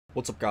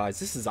What's up guys,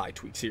 this is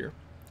iTweaks here,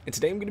 and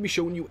today I'm going to be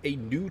showing you a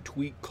new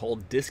tweak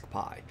called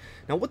DiskPy.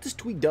 Now what this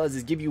tweak does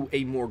is give you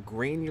a more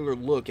granular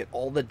look at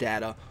all the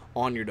data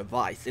on your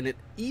device, and it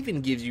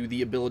even gives you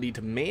the ability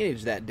to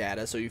manage that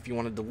data, so if you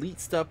want to delete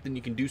stuff then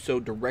you can do so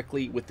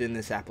directly within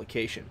this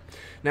application.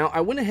 Now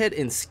I went ahead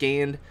and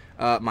scanned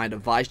my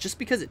device just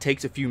because it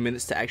takes a few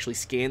minutes to actually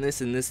scan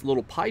this, and this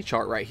little pie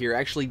chart right here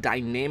actually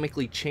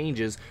dynamically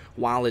changes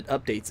while it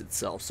updates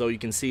itself. So you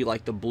can see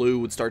like the blue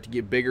would start to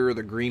get bigger,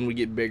 the green would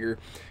get bigger,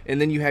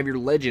 and then you have your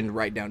legend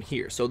right down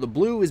here. So the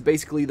blue is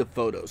basically the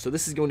photos. So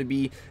this is going to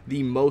be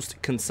the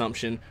most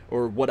consumption,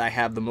 or what I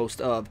have the most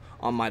of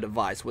on my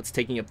device, what's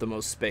taking up the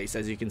most space.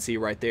 As you can see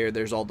right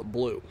there's all the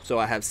blue. So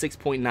I have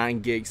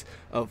 6.9 gigs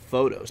of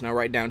photos. Now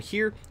right down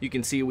here you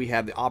can see we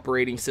have the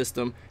operating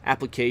system,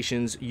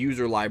 applications,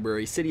 user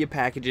library, Cydia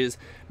packages,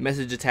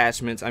 message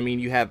attachments. I mean,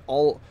 you have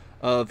all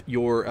of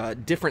your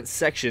different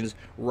sections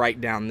right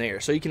down there.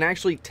 So you can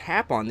actually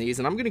tap on these,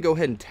 and I'm going to go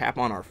ahead and tap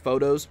on our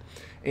photos,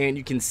 and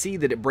you can see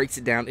that it breaks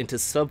it down into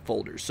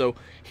subfolders. So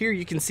here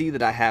you can see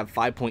that I have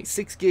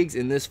 5.6 gigs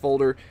in this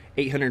folder,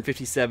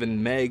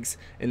 857 megs,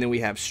 and then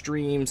we have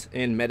streams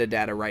and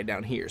metadata right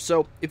down here.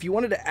 So if you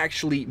wanted to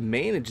actually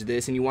manage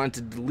this and you wanted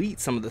to delete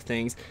some of the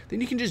things,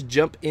 then you can just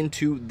jump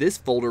into this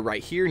folder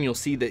right here, and you'll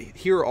see that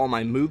here are all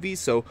my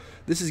movies. So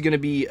this is going to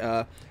be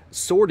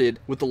sorted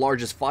with the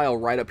largest file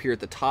right up here at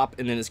the top,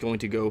 and then it's going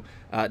to go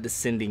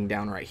descending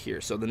down right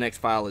here. So the next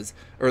file is,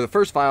 or the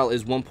first file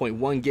is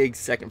 1.1 gigs,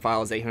 second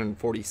file is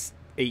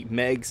 848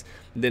 megs,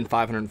 then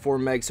 504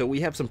 megs. So we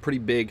have some pretty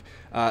big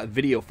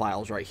video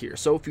files right here.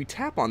 So if you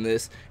tap on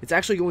this, it's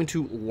actually going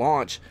to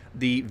launch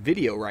the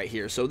video right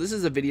here. So this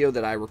is a video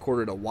that I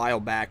recorded a while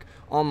back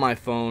on my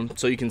phone.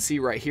 So you can see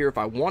right here, if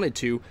I wanted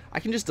to, I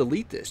can just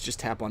delete this. Just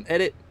tap on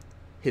edit,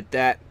 hit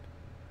that,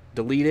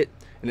 delete it,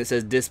 and it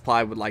says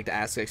DiskPy would like to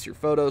access your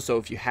photos. So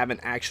if you haven't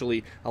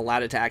actually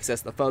allowed it to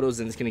access the photos,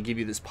 then it's going to give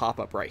you this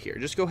pop-up right here.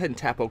 Just go ahead and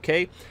tap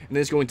OK, and then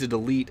it's going to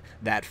delete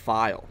that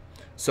file.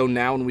 So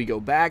now when we go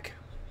back,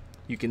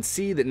 you can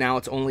see that now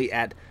it's only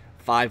at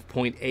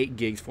 5.8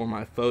 gigs for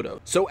my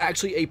photo. So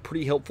actually a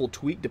pretty helpful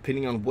tweak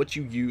depending on what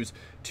you use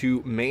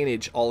to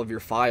manage all of your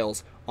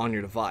files on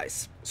your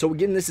device. So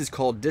again, this is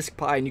called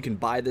DiskPy, and you can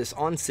buy this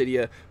on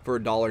Cydia for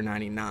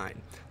 $1.99.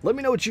 Let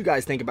me know what you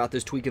guys think about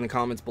this tweak in the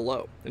comments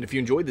below. And if you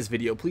enjoyed this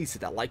video, please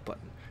hit that like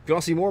button. If you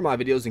want to see more of my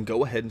videos, then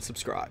go ahead and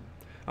subscribe.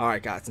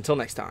 Alright guys, until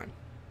next time,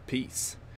 peace.